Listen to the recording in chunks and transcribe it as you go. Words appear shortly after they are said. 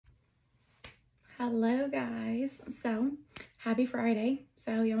Hello guys, so happy Friday.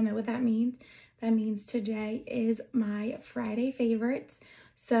 So y'all know what that means. That means today is my Friday favorites.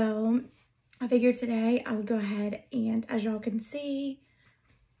 So I figured today I would go ahead and, as y'all can see,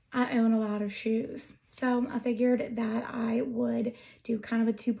 I own a lot of shoes. So I figured that I would do kind of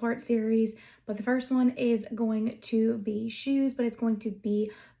a two-part series, but the first one is going to be shoes, but it's going to be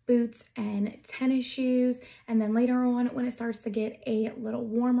boots and tennis shoes. And then later on, when it starts to get a little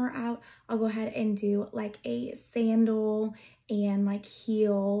warmer out, I'll go ahead and do like a sandal and like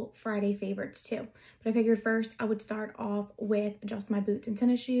heel Friday favorites too. But I figured first I would start off with just my boots and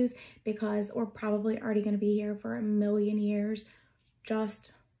tennis shoes because we're probably already going to be here for a million years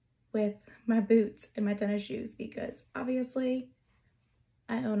just with my boots and my tennis shoes, because obviously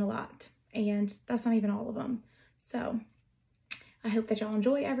I own a lot and that's not even all of them. So I hope that y'all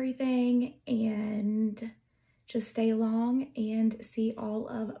enjoy everything and just stay along and see all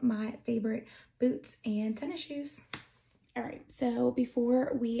of my favorite boots and tennis shoes. All right, so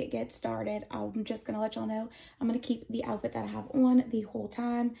before we get started, I'm just gonna let y'all know I'm gonna keep the outfit that I have on the whole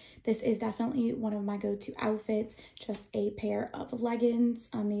time. This is definitely one of my go-to outfits, just a pair of leggings.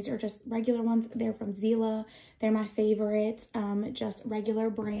 These are just regular ones. They're from Zila. They're my favorite, just regular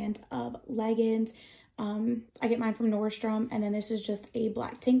brand of leggings. I get mine from Nordstrom, and then this is just a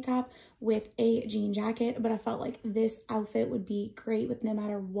black tank top with a jean jacket, but I felt like this outfit would be great with no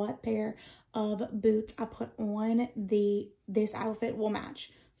matter what pair of boots I put on, this outfit will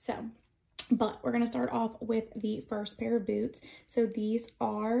match. So, but we're gonna start off with the first pair of boots. So these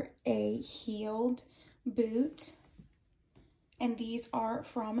are a heeled boot, and these are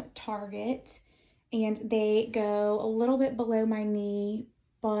from Target, and they go a little bit below my knee,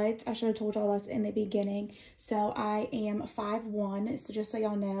 but I should have told y'all this in the beginning. So I am 5'1", so just so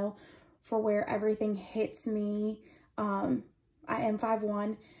y'all know, for where everything hits me, I am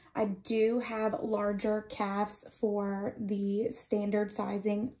 5'1". I do have larger calves for the standard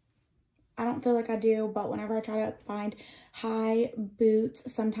sizing. I don't feel like I do, but whenever I try to find high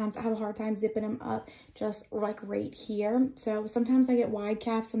boots, sometimes I have a hard time zipping them up just like right here. So sometimes I get wide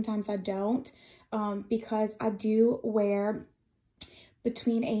calves, sometimes I don't, because I do wear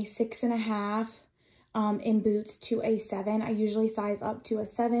between a 6.5 in boots to a 7. I usually size up to a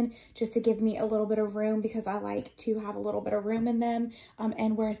 7 just to give me a little bit of room, because I like to have a little bit of room in them,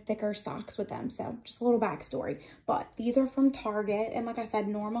 and wear thicker socks with them. So just a little backstory. But these are from Target, and like I said,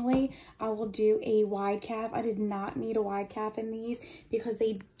 normally I will do a wide calf. I did not need a wide calf in these because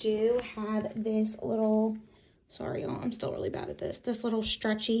they do have this little, sorry y'all, I'm still really bad at this little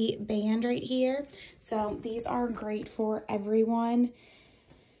stretchy band right here. So these are great for everyone.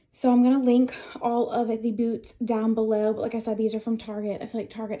 So I'm going to link all of the boots down below. But like I said, these are from Target. I feel like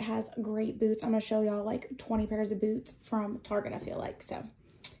Target has great boots. I'm going to show y'all like 20 pairs of boots from Target, I feel like. So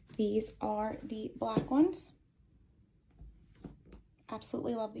these are the black ones.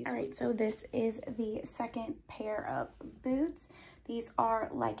 Absolutely love these. All right, so this is the second pair of boots. These are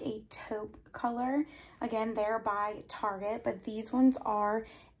like a taupe color. Again, they're by Target, but these ones are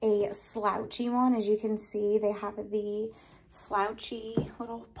a slouchy one. As you can see, they have the slouchy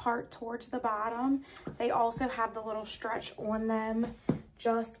little part towards the bottom. They also have the little stretch on them,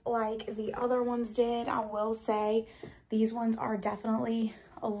 just like the other ones did. I will say these ones are definitely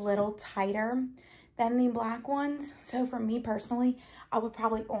a little tighter than the black ones. So for me personally, I would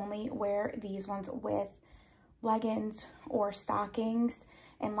probably only wear these ones with leggings or stockings,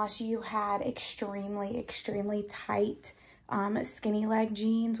 unless you had extremely tight skinny leg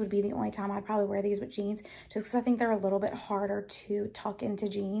jeans would be the only time I'd probably wear these with jeans, just because I think they're a little bit harder to tuck into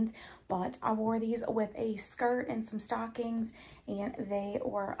jeans. But I wore these with a skirt and some stockings, and they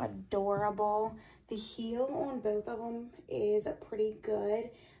were adorable. The heel on both of them is pretty good.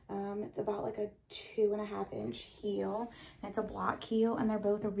 It's about like a 2.5-inch heel, and it's a block heel, and they're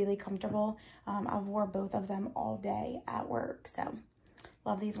both really comfortable. I've wore both of them all day at work, so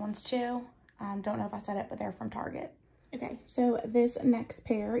love these ones too. Don't know if I said it, but they're from Target. Okay, so this next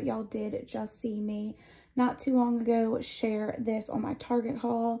pair, y'all did just see me not too long ago share this on my Target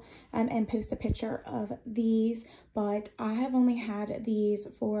haul, and post a picture of these, but I have only had these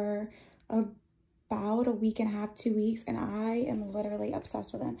for about a week and a half, 2 weeks, and I am literally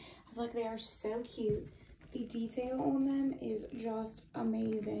obsessed with them. I feel like they are so cute. The detail on them is just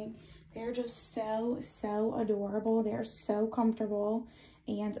amazing. They're just so adorable. They're so comfortable,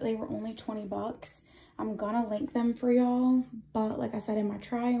 and they were only 20 bucks. I'm gonna link them for y'all, but like I said in my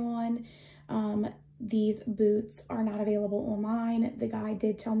try on, these boots are not available online. The guy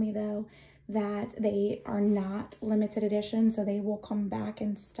did tell me though that they are not limited edition, so they will come back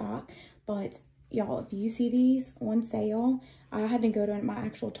in stock, but y'all, if you see these on sale, I had to go to my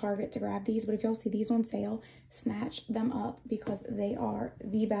actual Target to grab these, but if y'all see these on sale, snatch them up because they are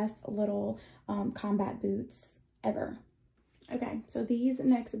the best little combat boots ever. Okay, so these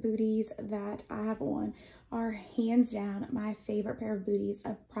next booties that I have on are hands down my favorite pair of booties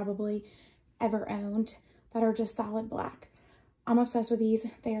I've probably ever owned that are just solid black. I'm obsessed with these.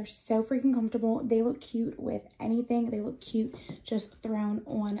 They are so freaking comfortable. They look cute with anything. They look cute just thrown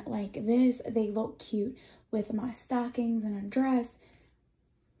on like this. They look cute with my stockings and a dress,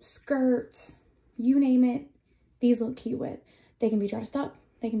 skirts, you name it. These look cute with. They can be dressed up.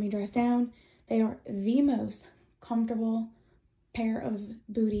 They can be dressed down. They are the most comfortable pair of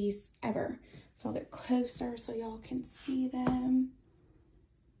booties ever. So I'll get closer so y'all can see them.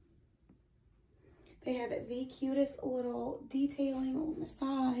 They have the cutest little detailing on the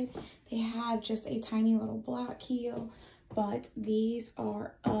side. They have just a tiny little black heel, but these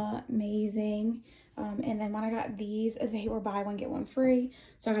are amazing. And then when I got these, they were buy one, get one free.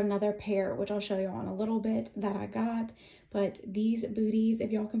 So I got another pair, which I'll show you on a little bit, that I got. But these booties,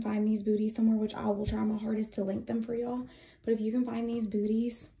 if y'all can find these booties somewhere, which I will try my hardest to link them for y'all. But if you can find these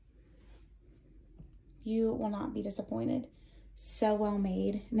booties, you will not be disappointed. So well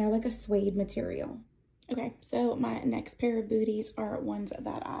made. And they're like a suede material. Okay, so my next pair of booties are ones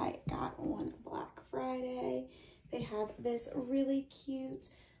that I got on Black Friday. They have this really cute,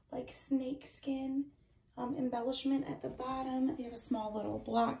 like snake skin embellishment at the bottom. They have a small little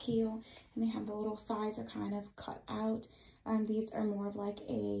black heel, and they have the little sides are kind of cut out. These are more of like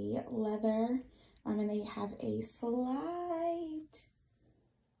a leather, and they have a slight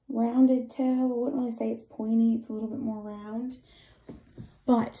rounded toe. I wouldn't really say it's pointy, it's a little bit more round.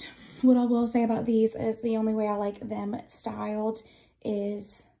 But what I will say about these is the only way I like them styled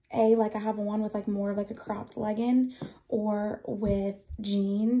is like I have one with like more of like a cropped legging or with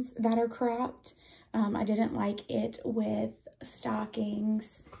jeans that are cropped. I didn't like it with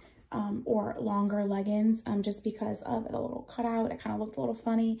stockings or longer leggings just because of the little cutout. It kind of looked a little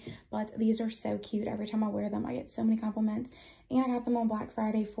funny, but these are so cute. Every time I wear them, I get so many compliments, and I got them on Black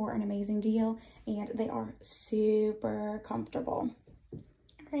Friday for an amazing deal, and they are super comfortable.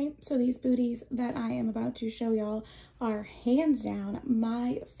 Right, so these booties that I am about to show y'all are hands down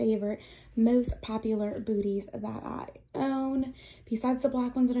my favorite, most popular booties that I own. Besides the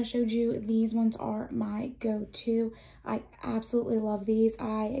black ones that I showed you, these ones are my go-to. I absolutely love these.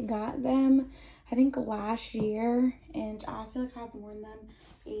 I got them, I think, last year, and I feel like I've worn them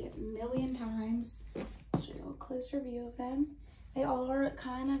a million times. I'll show you a closer view of them. They all are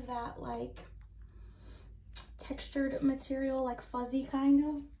kind of that like textured material, like fuzzy kind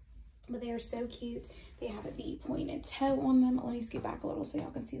of, but they are so cute. They have the pointed toe on them. Let me scoot back a little so y'all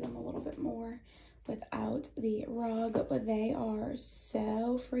can see them a little bit more without the rug, but they are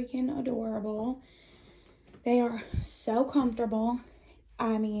so freaking adorable. They are so comfortable.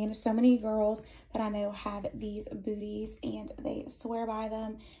 I mean, so many girls that I know have these booties and they swear by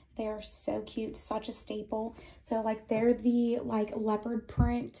them. They are so cute, such a staple. So like they're the like leopard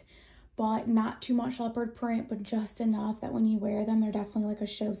print, but not too much leopard print, but just enough that when you wear them, they're definitely like a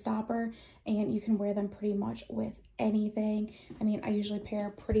showstopper, and you can wear them pretty much with anything. I mean, I usually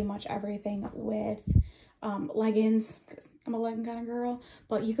pair pretty much everything with leggings, because I'm a legging kind of girl,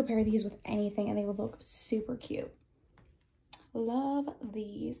 but you could pair these with anything and they would look super cute. Love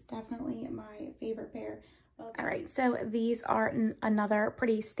these. Definitely my favorite pair. All right, so these are another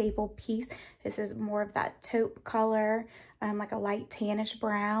pretty staple piece. This is more of that taupe color, like a light tannish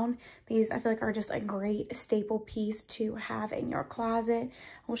brown. These I feel like are just a great staple piece to have in your closet.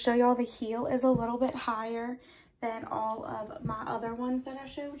 I'll show y'all the heel is a little bit higher than all of my other ones that I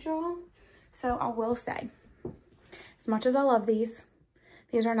showed y'all. So I will say, as much as I love these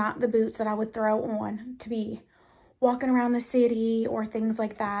are not the boots that I would throw on to be walking around the city or things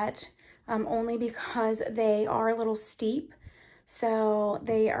like that. Only because they are a little steep, so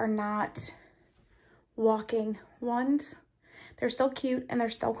they are not walking ones. They're still cute and they're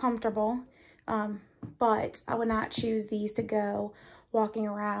still comfortable, but I would not choose these to go walking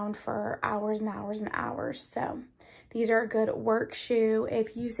around for hours and hours and hours. So these are a good work shoe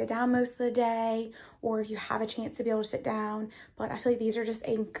if you sit down most of the day or if you have a chance to be able to sit down, but I feel like these are just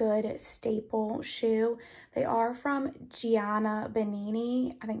a good staple shoe. They are from Gianna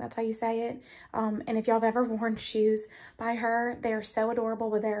Benini. I think that's how you say it. And if y'all have ever worn shoes by her, they are so adorable,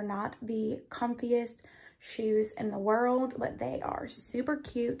 but they're not the comfiest shoes in the world, but they are super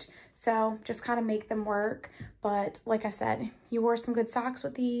cute. So just kind of make them work. But like I said, you wore some good socks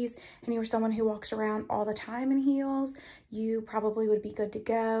with these and you were someone who walks around all the time in heels, you probably would be good to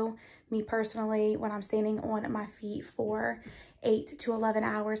go. Me personally, when I'm standing on my feet for 8 to 11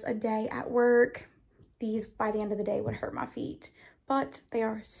 hours a day at work, these by the end of the day would hurt my feet. But they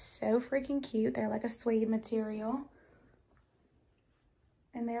are so freaking cute. They're like a suede material.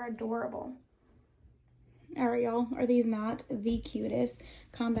 And they're adorable. All right, y'all, are these not the cutest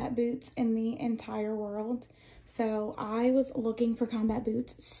combat boots in the entire world? So I was looking for combat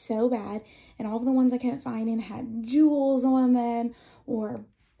boots so bad, and all of the ones I kept finding had jewels on them or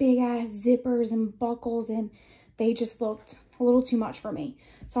big ass zippers and buckles, and they just looked a little too much for me.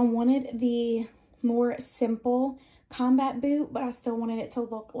 So I wanted the more simple combat boot, but I still wanted it to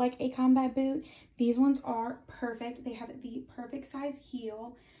look like a combat boot. These ones are perfect. They have the perfect size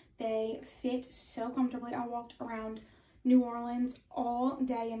heel. They fit so comfortably. I walked around New Orleans all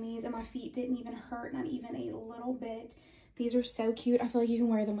day in these, and my feet didn't even hurt, not even a little bit. These are so cute. I feel like you can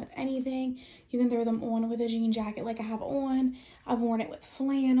wear them with anything. You can throw them on with a jean jacket like I have on. I've worn it with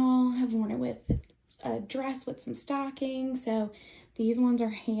flannel. I've worn it with a dress with some stockings. So these ones are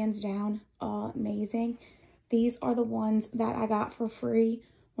hands down amazing. These are the ones that I got for free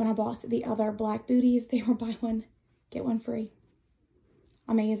when I bought the other black booties. They were buy one, get one free.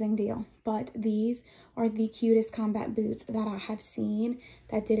 Amazing deal. But these are the cutest combat boots that I have seen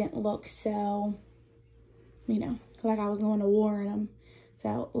that didn't look so, you know, like I was going to war in them.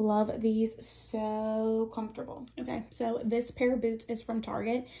 So love these, so comfortable. Okay, so this pair of boots is from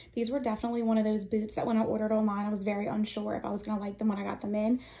Target. These were definitely one of those boots that when I ordered online, I was very unsure if I was gonna like them when I got them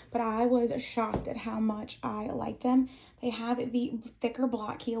in, but I was shocked at how much I liked them. They have the thicker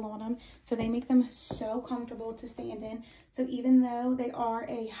block heel on them, so they make them so comfortable to stand in. So even though they are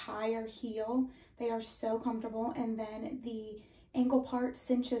a higher heel, they are so comfortable, and then the ankle part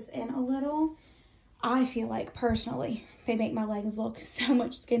cinches in a little. I feel like personally they make my legs look so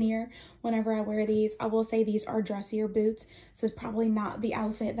much skinnier whenever I wear these. I will say these are dressier boots. This is probably not the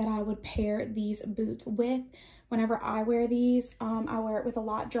outfit that I would pair these boots with. Whenever I wear these, I wear it with a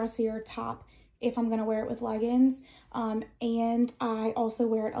lot dressier top if I'm gonna wear it with leggings. And I also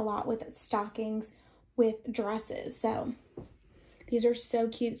wear it a lot with stockings with dresses. So these are so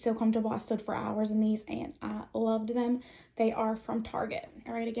cute, so comfortable. I stood for hours in these and I loved them. They are from Target.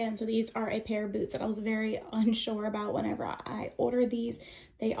 All right, again, so these are a pair of boots that I was very unsure about whenever I ordered these.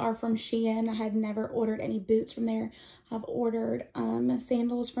 They are from Shein. I had never ordered any boots from there. I've ordered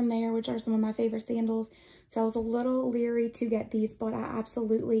sandals from there, which are some of my favorite sandals. So I was a little leery to get these, but I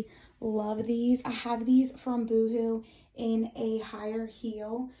absolutely love these. I have these from Boohoo in a higher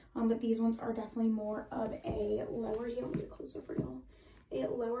heel, but these ones are definitely more of a lower heel. Let me get closer for y'all. A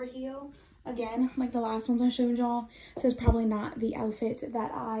lower heel. Again, like the last ones I showed y'all, this is probably not the outfit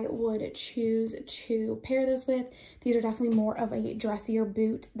that I would choose to pair this with. These are definitely more of a dressier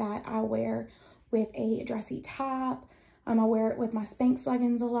boot that I wear with a dressy top. I wear it with my Spanx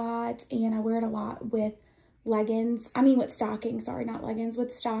leggings a lot, and I wear it a lot with leggings. I mean with stockings, sorry, not leggings,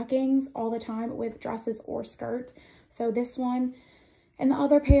 with stockings all the time with dresses or skirts. So this one and the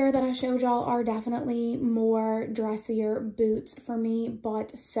other pair that I showed y'all are definitely more dressier boots for me,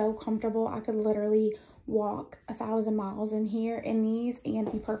 but so comfortable. I could literally walk 1,000 miles in here in these and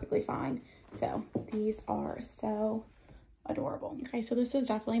be perfectly fine. So these are so adorable. Okay, so this is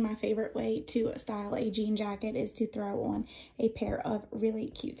definitely my favorite way to style a jean jacket, is to throw on a pair of really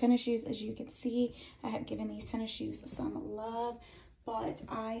cute tennis shoes. As you can see, I have given these tennis shoes some love, but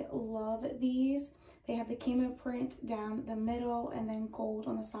I love these. They have the camo print down the middle and then gold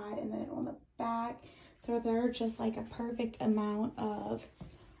on the side and then on the back. So they're just like a perfect amount of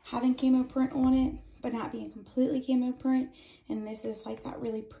having camo print on it, but not being completely camo print. And this is like that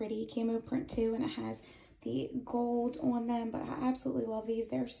really pretty camo print too, and it has the gold on them. But I absolutely love these.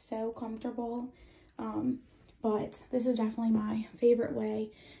 They're so comfortable. But this is definitely my favorite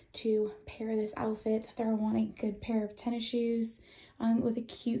way to pair this outfit. Throw on a good pair of tennis shoes with a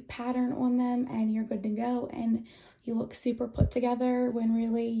cute pattern on them, and you're good to go, and you look super put together when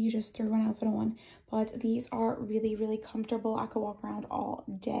really you just threw an outfit on. But these are really, really comfortable. I could walk around all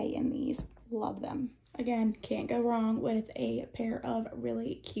day in these. Love them. Again, can't go wrong with a pair of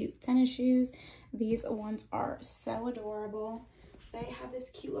really cute tennis shoes. These ones are so adorable. They have this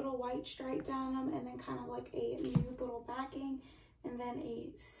cute little white stripe down them, and then kind of like a nude little backing, and then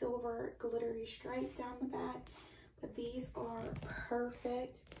a silver glittery stripe down the back. But these are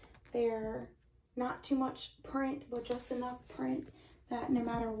perfect. They're not too much print, but just enough print that no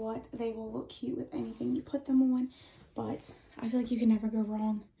matter what, they will look cute with anything you put them on. But I feel like you can never go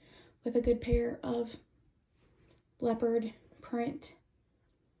wrong with a good pair of leopard print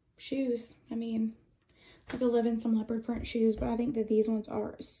shoes. I mean, I could live in some leopard print shoes, but I think that these ones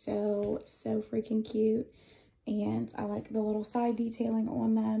are so freaking cute. And I like the little side detailing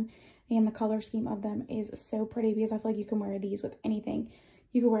on them. and the color scheme of them is so pretty because I feel like you can wear these with anything.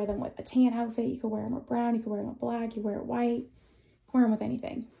 You could wear them with a tan outfit, you could wear them with brown, you could wear them with black, you wear it white, you can wear them with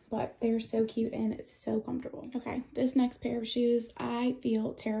anything. But they're so cute and it's so comfortable. Okay, this next pair of shoes, I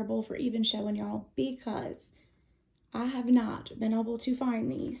feel terrible for even showing y'all because I have not been able to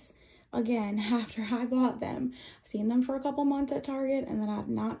find these again after I bought them. I've seen them for a couple months at Target and then I've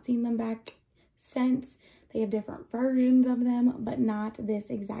not seen them back since. They have different versions of them, but not this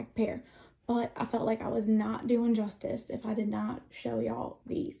exact pair. But I felt like I was not doing justice if I did not show y'all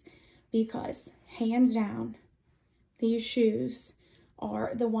these because hands down, these shoes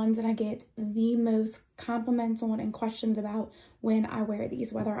are the ones that I get the most compliments on and questions about when I wear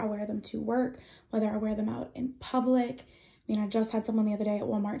these, whether I wear them to work, whether I wear them out in public. I mean, I just had someone the other day at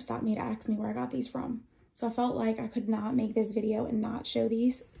Walmart stop me to ask me where I got these from. So I felt like I could not make this video and not show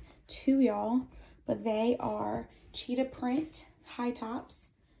these to y'all, but they are cheetah print high tops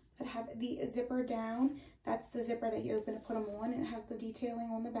that have the zipper down. That's the zipper that you open to put them on, and it has the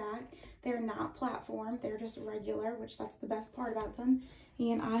detailing on the back. They're not platform, they're just regular, which that's the best part about them.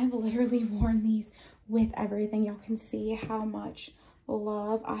 And I have literally worn these with everything. Y'all can see how much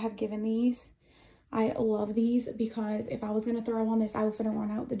love I have given these. I love these because if I was going to throw on this outfit and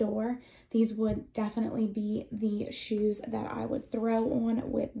run out the door, these would definitely be the shoes that I would throw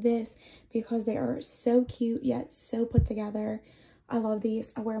on with this because they are so cute yet so put together. I love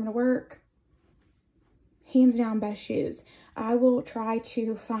these. I wear them to work. Hands down, best shoes. I will try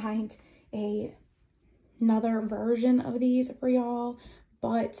to find another version of these for y'all,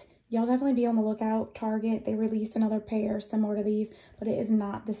 but y'all definitely be on the lookout. Target, they released another pair similar to these, but it is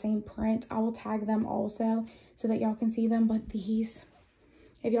not the same print. I will tag them also so that y'all can see them, but these,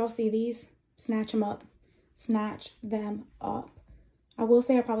 if y'all see these, snatch them up. Snatch them up. I will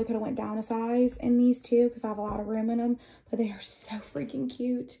say I probably could have went down a size in these too because I have a lot of room in them, but they are so freaking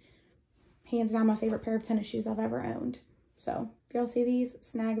cute. Hands down my favorite pair of tennis shoes I've ever owned. So if y'all see these,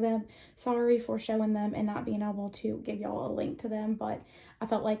 snag them. Sorry for showing them and not being able to give y'all a link to them, but I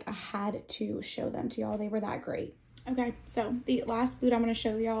felt like I had to show them to y'all. They were that great. Okay, so the last boot I'm going to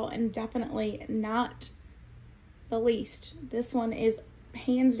show y'all, and definitely not the least, this one is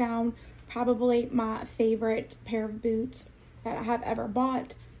hands down probably my favorite pair of boots that I have ever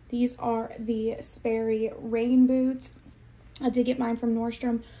bought. These are the Sperry rain boots. I did get mine from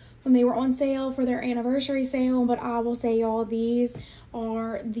Nordstrom when they were on sale for their anniversary sale, but I will say y'all, these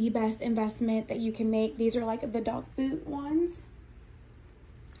are the best investment that you can make. These are like the duck boot ones.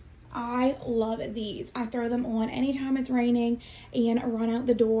 I love these. I throw them on anytime it's raining and run out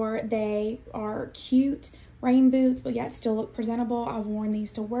the door. They are cute rain boots, but yet still look presentable. I've worn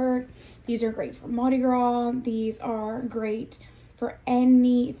these to work. These are great for Mardi Gras. These are great for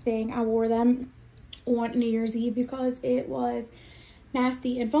anything. I wore them on New Year's Eve because it was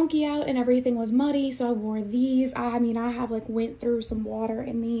nasty and funky out and everything was muddy, so I wore these. I mean, I have like went through some water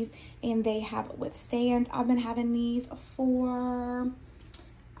in these and they have withstand. I've been having these for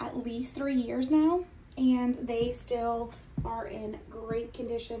at least 3 years now and they still are in great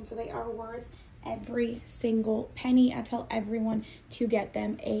condition, so they are worth every single penny. I tell everyone to get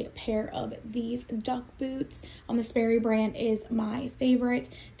them a pair of these duck boots. The Sperry brand is my favorite.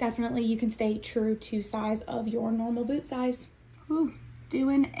 Definitely you can stay true to size of your normal boot size. Whew.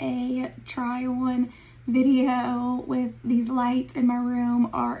 Doing a try on video with these lights in my room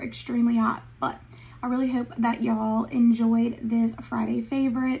are extremely hot, but I really hope that y'all enjoyed this Friday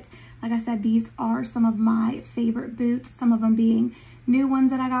favorites. Like I said, these are some of my favorite boots, some of them being new ones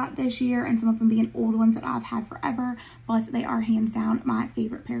that I got this year and some of them being old ones that I've had forever, but they are hands down my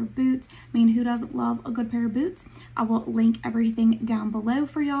favorite pair of boots. I mean, who doesn't love a good pair of boots? I will link everything down below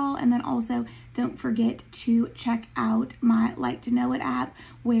for y'all, and then also don't forget to check out my Like to Know It app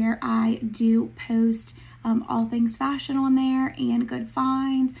where I do post all things fashion on there and good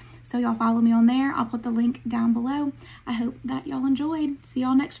finds. So y'all follow me on there. I'll put the link down below. I hope that y'all enjoyed. See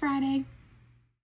y'all next Friday.